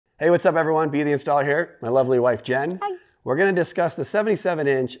Hey, what's up everyone? Be the Installer here. My lovely wife, Jen. Hi. We're gonna discuss the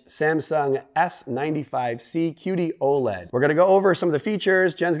 77-inch Samsung S95C QD-OLED. We're gonna go over some of the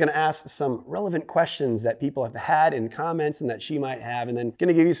features. Jen's gonna ask some relevant questions that people have had in comments and that she might have, and then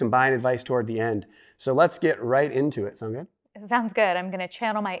gonna give you some buying advice toward the end. So let's get right into it. Sound good? It sounds good. I'm gonna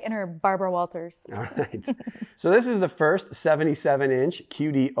channel my inner Barbara Walters. All right. So this is the first 77-inch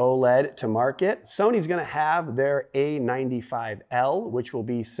QD OLED to market. Sony's gonna have their A95L, which will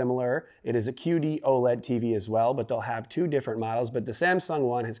be similar. It is a QD OLED TV as well, but they'll have two different models, but the Samsung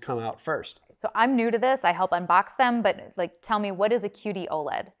one has come out first. So I'm new to this. I help unbox them, but tell me, what is a QD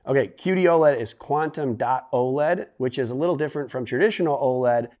OLED? Okay, QD OLED is quantum dot OLED, which is a little different from traditional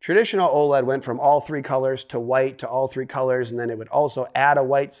OLED. Traditional OLED went from all three colors to white to all three colors, and then it would also add a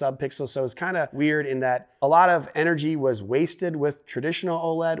white subpixel. So it's kind of weird in that a lot of energy was wasted with traditional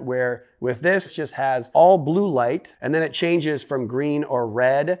OLED, where with this just has all blue light, and then it changes from green or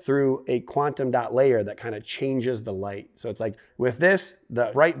red through a quantum dot layer that kind of changes the light. So it's like with this,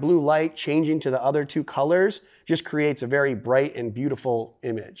 the bright blue light changing to the other two colors just creates a very bright and beautiful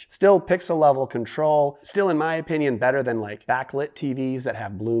image. Still pixel level control, still in my opinion better than like backlit TVs that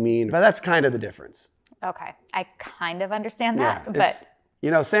have blooming, but that's kind of the difference. Okay, I kind of understand that, Yeah, but you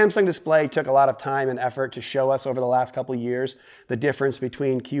know, Samsung Display took a lot of time and effort to show us over the last couple of years the difference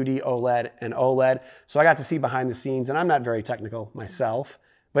between QD OLED and OLED. So I got to see behind the scenes, and I'm not very technical myself,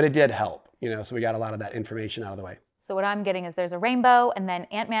 but it did help, you know, so we got a lot of that information out of the way. So what I'm getting is there's a rainbow, and then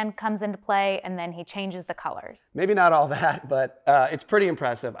Ant-Man comes into play, and then he changes the colors. Maybe not all that, but it's pretty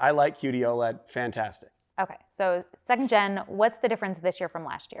impressive. I like QD OLED, fantastic. Okay, so second gen, what's the difference this year from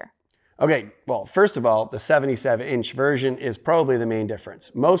last year? Okay, well, first of all, the 77-inch version is probably the main difference.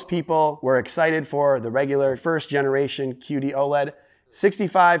 Most people were excited for the regular first generation QD OLED.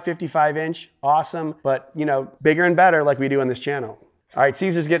 65, 55-inch, awesome, but you know, bigger and better like we do on this channel. All right,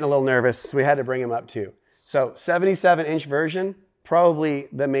 Caesar's getting a little nervous, so we had to bring him up too. So 77-inch version, probably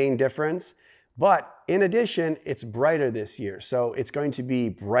the main difference. But in addition, it's brighter this year. So it's going to be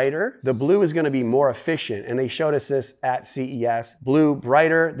brighter. The blue is going to be more efficient. And they showed us this at CES. Blue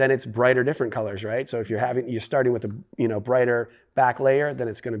brighter, then it's brighter different colors, right? So if you're starting with a brighter back layer, then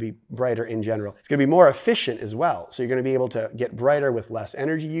it's going to be brighter in general. It's going to be more efficient as well. So you're going to be able to get brighter with less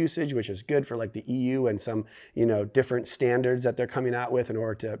energy usage, which is good for like the EU and some, different standards that they're coming out with in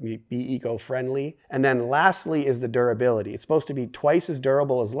order to be eco-friendly. And then lastly is the durability. It's supposed to be twice as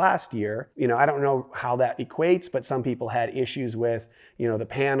durable as last year. I don't know how that equates, but some people had issues with, the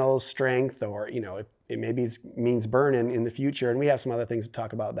panel's strength, or, it maybe means burn-in in the future, and we have some other things to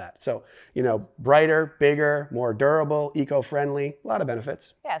talk about that. So, brighter, bigger, more durable, eco-friendly, a lot of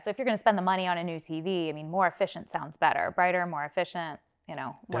benefits. Yeah, so if you're gonna spend the money on a new TV, I mean, more efficient sounds better. Brighter, more efficient,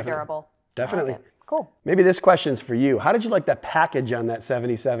 more durable. Definitely. Like cool. Maybe this question's for you. How did you like the package on that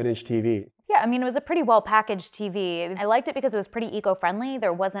 77-inch TV? Yeah, I mean, it was a pretty well-packaged TV. I liked it because it was pretty eco-friendly.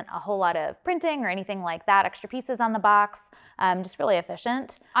 There wasn't a whole lot of printing or anything like that, extra pieces on the box, just really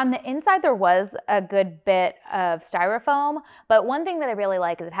efficient. On the inside, there was a good bit of styrofoam, but one thing that I really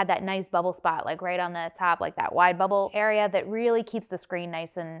like is it had that nice bubble spot, like right on the top, like that wide bubble area that really keeps the screen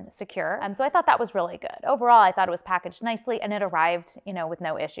nice and secure. So I thought that was really good. Overall, I thought it was packaged nicely, and it arrived, with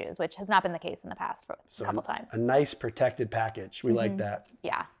no issues, which has not been the case in the past for a couple times. A nice protected package. We like that.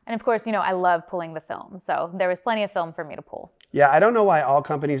 Yeah. And of course, I love pulling the film. So there was plenty of film for me to pull. Yeah, I don't know why all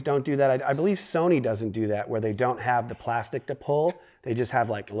companies don't do that. I believe Sony doesn't do that, where they don't have the plastic to pull. They just have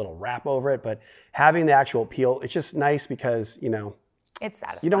like a little wrap over it. But having the actual peel, it's just nice because, it's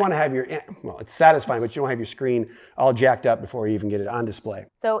satisfying. You don't want to have it's satisfying, but you don't have your screen all jacked up before you even get it on display.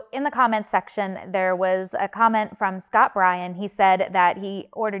 So in the comments section, there was a comment from Scott Bryan. He said that he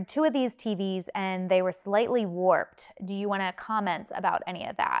ordered 2 of these TVs and they were slightly warped. Do you want to comment about any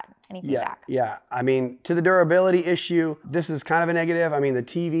of that? Any feedback? Yeah. I mean, to the durability issue, this is kind of a negative. I mean, the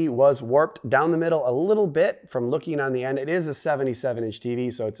TV was warped down the middle a little bit from looking on the end. It is a 77-inch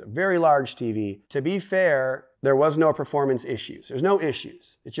TV, so it's a very large TV. To be fair, there was no performance issues. There's no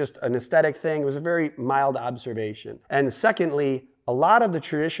issues. It's just an aesthetic thing. It was a very mild observation. And secondly, a lot of the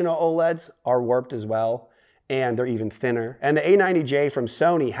traditional OLEDs are warped as well, and they're even thinner. And the A90J from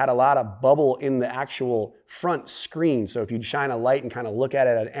Sony had a lot of bubble in the actual front screen. So if you'd shine a light and kind of look at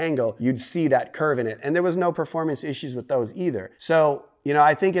it at an angle, you'd see that curve in it. And there was no performance issues with those either. So,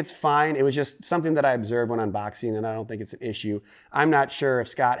 I think it's fine. It was just something that I observed when unboxing, and I don't think it's an issue. I'm not sure if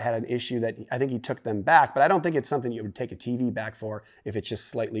Scott had an issue that I think he took them back, but I don't think it's something you would take a TV back for if it's just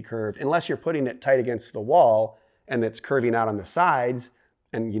slightly curved, unless you're putting it tight against the wall and it's curving out on the sides.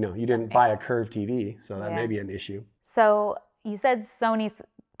 And you didn't buy a curved TV, so that may be an issue. So you said Sony's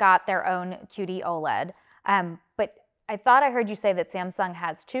got their own QD OLED, but I thought I heard you say that Samsung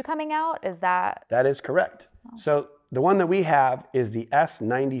has 2 coming out. Is that? That is correct. Oh. So the one that we have is the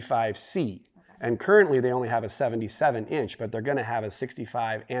S95C. And currently they only have a 77-inch, but they're gonna have a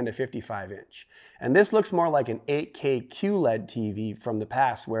 65 and a 55-inch. And this looks more like an 8K QLED TV from the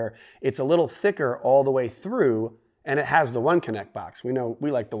past, where it's a little thicker all the way through, and it has the One Connect box. We know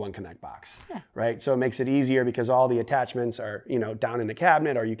we like the One Connect box, right? So it makes it easier because all the attachments are, down in the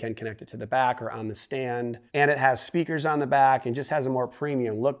cabinet, or you can connect it to the back or on the stand. And it has speakers on the back and just has a more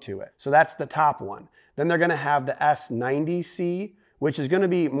premium look to it. So that's the top one. Then they're gonna have the S90C, which is going to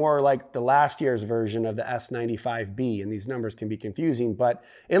be more like the last year's version of the S95B, and these numbers can be confusing, but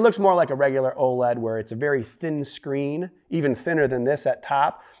it looks more like a regular OLED where it's a very thin screen, even thinner than this at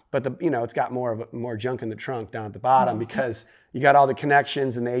top, but it's got more junk in the trunk down at the bottom because you got all the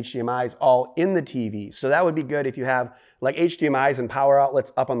connections and the HDMIs all in the TV. So that would be good if you have like HDMIs and power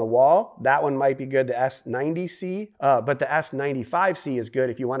outlets up on the wall. That one might be good, the S90C, but the S95C is good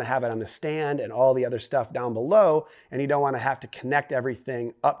if you want to have it on the stand and all the other stuff down below, and you don't want to have to connect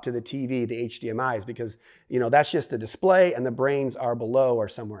everything up to the TV, the HDMIs, because that's just a display and the brains are below or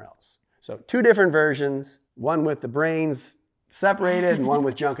somewhere else. So 2 different versions, one with the brains separated and one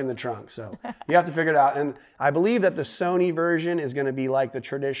with junk in the trunk. So you have to figure it out. And I believe that the Sony version is going to be like the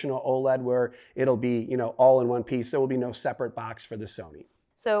traditional OLED where it'll be, all in one piece. There will be no separate box for the Sony.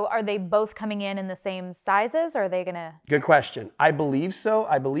 So are they both coming in the same sizes, or are they going to? Good question. I believe so.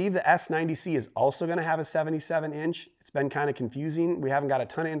 I believe the S90C is also going to have a 77-inch. It's been kind of confusing. We haven't got a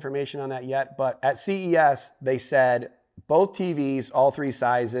ton of information on that yet, but at CES, they said both TVs, all 3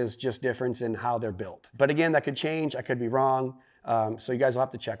 sizes, just difference in how they're built. But again, that could change. I could be wrong. So you guys will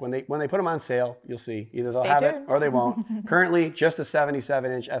have to check. When they put them on sale, you'll see. Either they'll have it or they won't. Currently, just a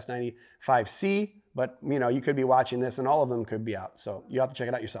 77-inch S95C, but you could be watching this and all of them could be out. So you have to check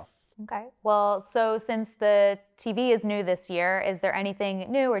it out yourself. Okay. Well, so since the TV is new this year, is there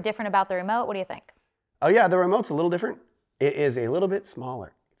anything new or different about the remote? What do you think? Oh yeah, the remote's a little different. It is a little bit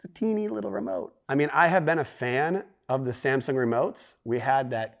smaller. It's a teeny little remote. I mean, I have been a fan of the Samsung remotes. We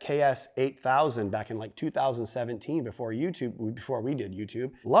had that KS8000 back in like 2017 before we did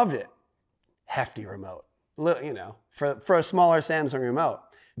YouTube. Loved it. Hefty remote, for a smaller Samsung remote.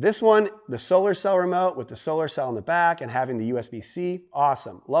 This one, the solar cell remote with the solar cell in the back and having the USB-C,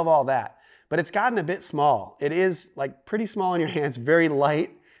 awesome. Love all that. But it's gotten a bit small. It is like pretty small in your hands, very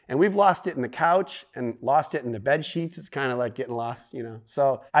light. And we've lost it in the couch and lost it in the bed sheets. It's kind of like getting lost,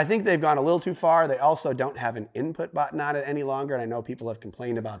 So I think they've gone a little too far. They also don't have an input button on it any longer. And I know people have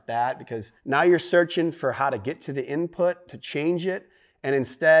complained about that because now you're searching for how to get to the input to change it. And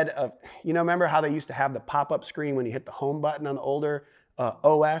instead of, remember how they used to have the pop-up screen when you hit the home button on the older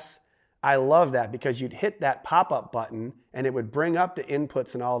OS? I love that because you'd hit that pop-up button and it would bring up the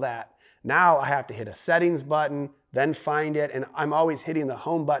inputs and all that. Now I have to hit a settings button, then find it, and I'm always hitting the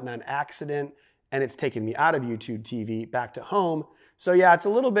home button on accident, and it's taking me out of YouTube TV back to home. So yeah, it's a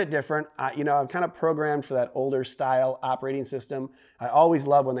little bit different. I'm kind of programmed for that older style operating system. I always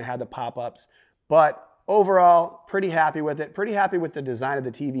love when they had the pop-ups, but overall, pretty happy with it. Pretty happy with the design of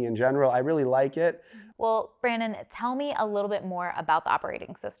the TV in general. I really like it. Well, Brandon, tell me a little bit more about the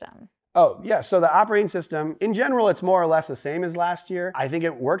operating system. Oh, yeah. So the operating system, in general, it's more or less the same as last year. I think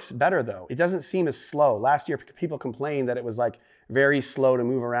it works better, though. It doesn't seem as slow. Last year, people complained that it was like very slow to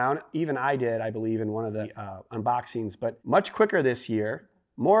move around. Even I did, I believe, in one of the unboxings, but much quicker this year.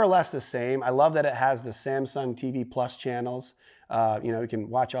 More or less the same. I love that it has the Samsung TV Plus channels. You can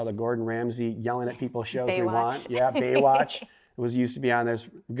watch all the Gordon Ramsay yelling at people shows we want. Yeah, Baywatch. It used to be on. There's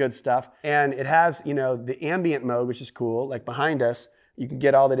good stuff. And it has, the ambient mode, which is cool. Like behind us, you can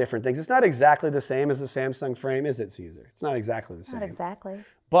get all the different things. It's not exactly the same as the Samsung frame, is it, Caesar? It's not exactly the same. Not exactly.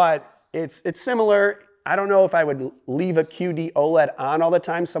 But it's similar. I don't know if I would leave a QD OLED on all the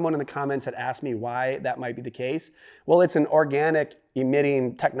time. Someone in the comments had asked me why that might be the case. Well, it's an organic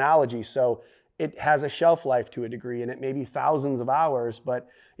emitting technology, so it has a shelf life to a degree, and it may be thousands of hours, but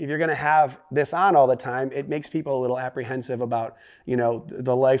if you're gonna have this on all the time, it makes people a little apprehensive about,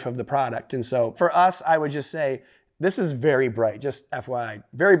 the life of the product. And so for us, I would just say, this is very bright, just FYI,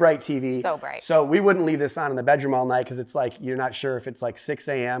 very bright TV. So bright. So we wouldn't leave this on in the bedroom all night because it's like, you're not sure if it's like 6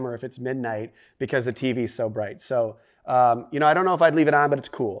 a.m. or if it's midnight because the TV is so bright. So, I don't know if I'd leave it on, but it's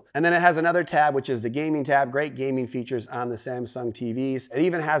cool. And then it has another tab, which is the gaming tab, great gaming features on the Samsung TVs. It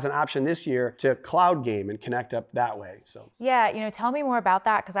even has an option this year to cloud game and connect up that way. So yeah, tell me more about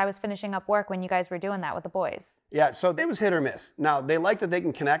that because I was finishing up work when you guys were doing that with the boys. Yeah, so it was hit or miss. Now, they like that they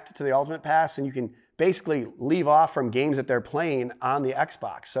can connect to the Ultimate Pass and you can basically leave off from games that they're playing on the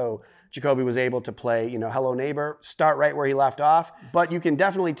Xbox. So Jacoby was able to play, Hello Neighbor, start right where he left off, but you can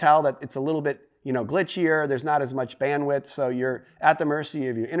definitely tell that it's a little bit glitchier. There's not as much bandwidth, so you're at the mercy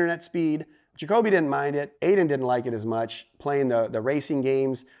of your internet speed. Jacoby didn't mind it. Aiden didn't like it as much. Playing the racing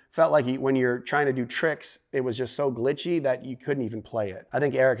games felt like when you're trying to do tricks, it was just so glitchy that you couldn't even play it. I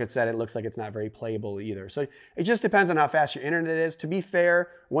think Eric had said it looks like it's not very playable either. So it just depends on how fast your internet is. To be fair,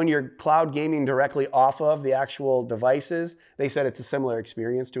 when you're cloud gaming directly off of the actual devices, they said it's a similar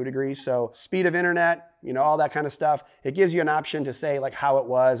experience to a degree. So speed of internet, all that kind of stuff. It gives you an option to say like how it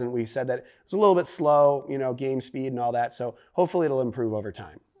was, and we said that it was a little bit slow, game speed and all that. So hopefully it'll improve over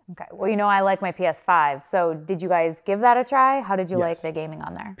time. Okay, well, I like my PS5. So did you guys give that a try? How did you like the gaming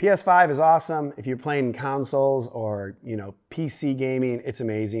on there? PS5 is awesome. If you're playing consoles or, PC gaming, it's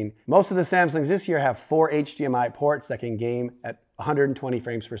amazing. Most of the Samsungs this year have 4 HDMI ports that can game at 120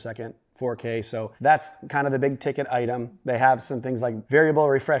 frames per second, 4K. So that's kind of the big ticket item. They have some things like variable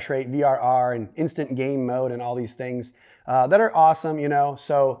refresh rate, VRR, and instant game mode and all these things that are awesome,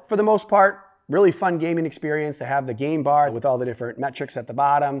 So for the most part, really fun gaming experience. To have the game bar with all the different metrics at the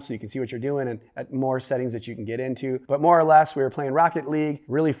bottom so you can see what you're doing and at more settings that you can get into. But more or less, we were playing Rocket League,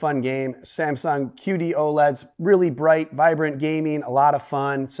 really fun game. Samsung QD-OLEDs, really bright, vibrant gaming, a lot of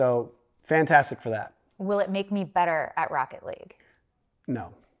fun. So fantastic for that. Will it make me better at Rocket League?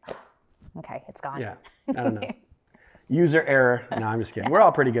 No. Okay, it's gone. Yeah, I don't know. User error. No, I'm just kidding. We're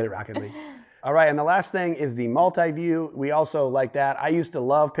all pretty good at Rocket League. All right, and the last thing is the multi-view. We also like that. I used to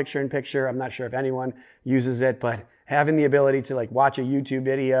love picture-in-picture. I'm not sure if anyone uses it, but having the ability to watch a YouTube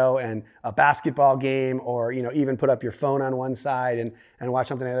video and a basketball game, or even put up your phone on one side and watch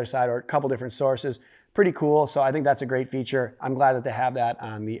something on the other side, or a couple different sources, pretty cool. So I think that's a great feature. I'm glad that they have that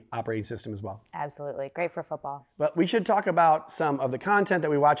on the operating system as well. Absolutely, great for football. But we should talk about some of the content that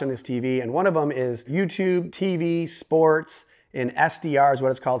we watch on this TV, and one of them is YouTube TV sports in SDR, is what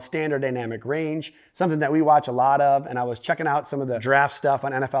it's called, standard dynamic range, something that we watch a lot of. And I was checking out some of the draft stuff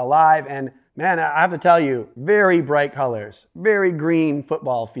on NFL Live, and man, I have to tell you, very bright colors, very green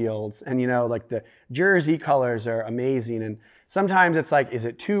football fields. And like the jersey colors are amazing. And sometimes it's like, is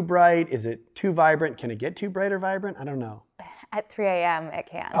it too bright? Is it too vibrant? Can it get too bright or vibrant? I don't know. At 3 a.m. it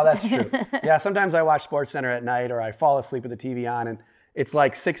can. Oh, that's true. Yeah, sometimes I watch SportsCenter at night, or I fall asleep with the TV on, and it's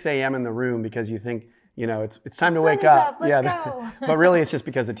like 6 a.m. in the room because you think, it's time to wake up. Let's go. But really it's just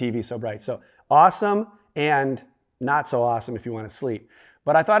because the TV's so bright. So awesome and not so awesome if you want to sleep.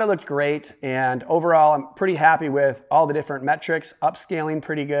 But I thought it looked great, and overall I'm pretty happy with all the different metrics. Upscaling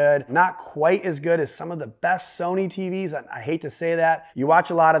pretty good. Not quite as good as some of the best Sony TVs. I hate to say that. You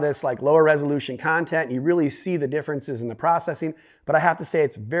watch a lot of this lower resolution content, and you really see the differences in the processing, but I have to say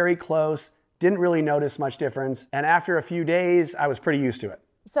it's very close. Didn't really notice much difference. And after a few days, I was pretty used to it.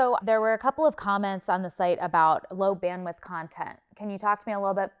 So there were a couple of comments on the site about low bandwidth content. Can you talk to me a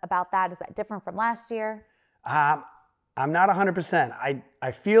little bit about that? Is that different from last year? I'm not 100%.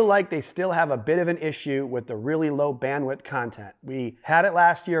 I feel like they still have a bit of an issue with the really low bandwidth content. We had it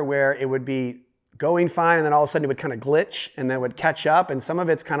last year where it would be going fine, and then all of a sudden it would kind of glitch and then it would catch up. And some of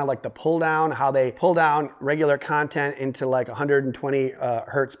it's kind of like the pull down, how they pull down regular content into like 120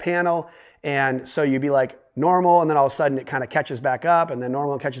 hertz panel. And so you'd be like normal, and then all of a sudden it kind of catches back up, and then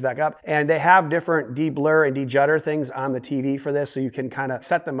normal and catches back up. And they have different de-blur and de-judder things on the TV for this, so you can kind of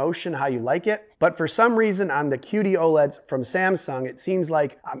set the motion how you like it. But for some reason on the QD-OLEDs from Samsung, it seems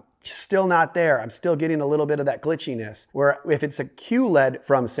like I'm still not there. I'm still getting a little bit of that glitchiness, where if it's a QLED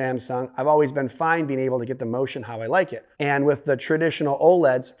from Samsung, I've always been fine being able to get the motion how I like it. And with the traditional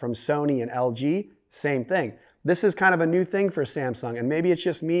OLEDs from Sony and LG, same thing. This is kind of a new thing for Samsung, and maybe it's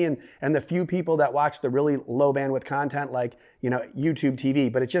just me and the few people that watch the really low bandwidth content like, YouTube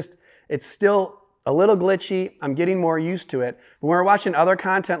TV, but it's still a little glitchy. I'm getting more used to it. When we're watching other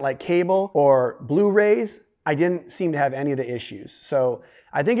content like cable or Blu-rays, I didn't seem to have any of the issues. So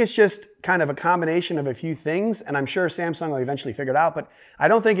I think it's just kind of a combination of a few things, and I'm sure Samsung will eventually figure it out, but I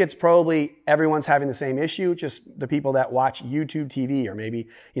don't think it's probably everyone's having the same issue, just the people that watch YouTube TV or maybe,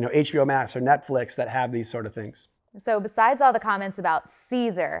 HBO Max or Netflix that have these sort of things. So besides all the comments about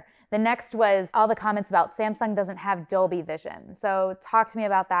Caesar, the next was all the comments about Samsung doesn't have Dolby Vision. So talk to me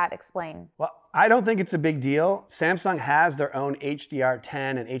about that, explain. Well, I don't think it's a big deal. Samsung has their own HDR10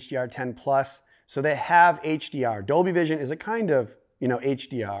 and HDR10 Plus, so they have HDR. Dolby Vision is a kind of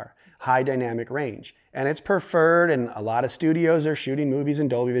HDR, high dynamic range. And it's preferred, and a lot of studios are shooting movies in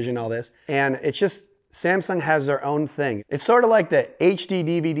Dolby Vision, all this. And it's just, Samsung has their own thing. It's sort of like the HD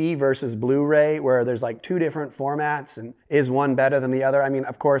DVD versus Blu-ray, where there's like two different formats, and is one better than the other? I mean,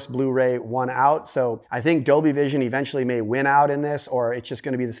 of course, Blu-ray won out. So I think Dolby Vision eventually may win out in this, or it's just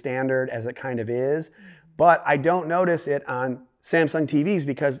gonna be the standard as it kind of is. But I don't notice it on Samsung TVs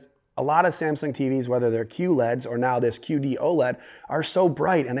because A lot of Samsung TVs, whether they're QLEDs or now this QD OLED, are so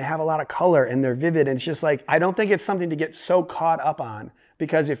bright and they have a lot of color and they're vivid. And it's just like, I don't think it's something to get so caught up on,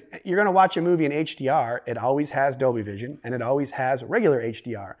 because if you're gonna watch a movie in HDR, it always has Dolby Vision and it always has regular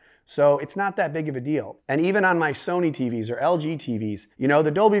HDR. So it's not that big of a deal. And even on my Sony TVs or LG TVs, you know, the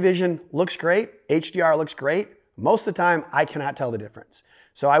Dolby Vision looks great, HDR looks great. Most of the time, I cannot tell the difference.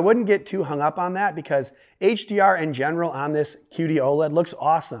 So I wouldn't get too hung up on that, because HDR in general on this QD OLED looks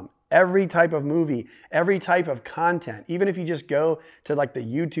awesome. Every type of movie, every type of content, even if you just go to like the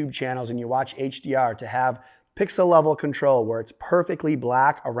YouTube channels and you watch HDR, to have pixel level control where it's perfectly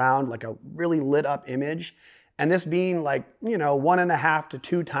black around like a really lit up image, and this being like, you know, 1.5 to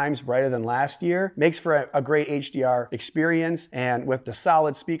 2 times brighter than last year, makes for a great HDR experience. And with the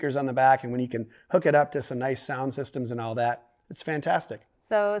solid speakers on the back, and when you can hook it up to some nice sound systems and all that, it's fantastic.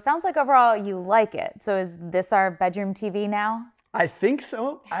 So it sounds like overall you like it. So is this our bedroom TV now? I think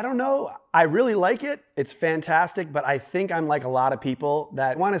so. I don't know. I really like it. It's fantastic, but I think I'm like a lot of people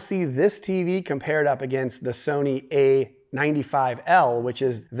that want to see this TV compared up against the Sony A95L, which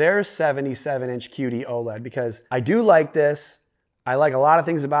is their 77-inch QD OLED, because I do like this. I like a lot of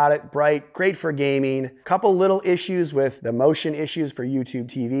things about it. Bright, great for gaming. Couple little issues with the motion issues for YouTube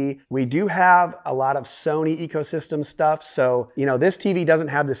TV. We do have a lot of Sony ecosystem stuff. So, you know, this TV doesn't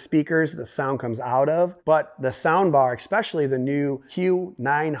have the speakers the sound comes out of, but the sound bar, especially the new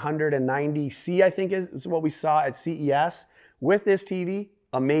Q990C, I think is what we saw at CES with this TV.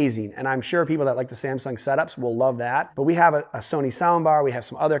 Amazing. And I'm sure people that like the Samsung setups will love that. But we have a Sony soundbar, we have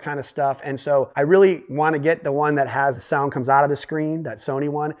some other kind of stuff. And so I really want to get the one that has the sound comes out of the screen, that Sony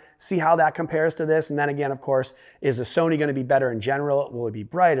one, see how that compares to this. And then again, of course, is the Sony going to be better in general? Will it be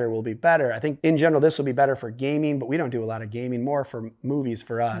brighter? Will it be better? I think in general, this will be better for gaming, but we don't do a lot of gaming, more for movies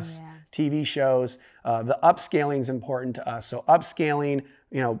for us, TV shows. The upscaling is important to us. So upscaling,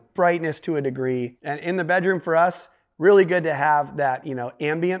 you know, brightness to a degree. And in the bedroom for us, really good to have that, you know,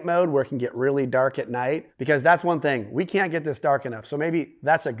 ambient mode where it can get really dark at night, because that's one thing. We can't get this dark enough. So maybe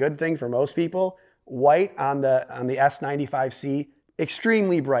that's a good thing for most people. White on the S95C,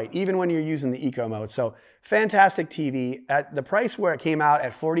 extremely bright, even when you're using the eco mode. So fantastic TV. At the price where it came out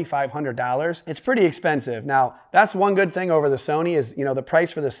at $4,500, it's pretty expensive. Now, that's one good thing over the Sony is, you know, the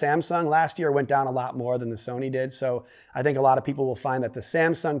price for the Samsung last year went down a lot more than the Sony did. So I think a lot of people will find that the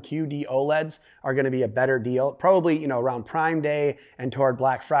Samsung QD OLEDs are going to be a better deal. Probably, you know, around Prime Day and toward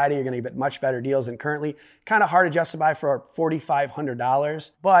Black Friday, you're going to get much better deals. And currently, kind of hard to justify for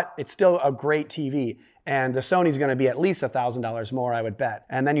 $4,500, but it's still a great TV. And the Sony's going to be at least $1,000 more, I would bet.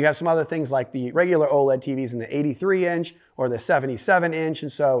 And then you have some other things like the regular OLED TVs in the 83-inch or the 77-inch.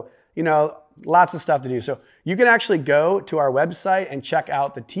 And so, you know, lots of stuff to do. So you can actually go to our website and check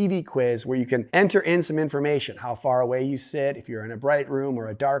out the TV quiz, where you can enter in some information, how far away you sit, if you're in a bright room or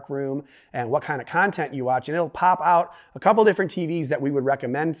a dark room, and what kind of content you watch. And it'll pop out a couple different TVs that we would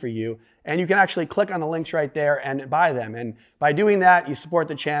recommend for you. And you can actually click on the links right there and buy them. And by doing that, you support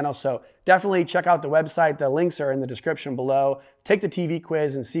the channel. So definitely check out the website. The links are in the description below. Take the TV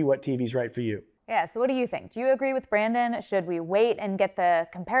quiz and see what TV's right for you. Yeah, so what do you think? Do you agree with Brandon? Should we wait and get the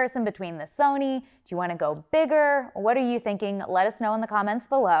comparison between the Sony? Do you want to go bigger? What are you thinking? Let us know in the comments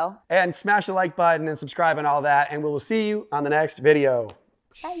below. And smash the like button and subscribe and all that. And we will see you on the next video.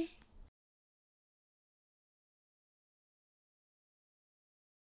 Bye.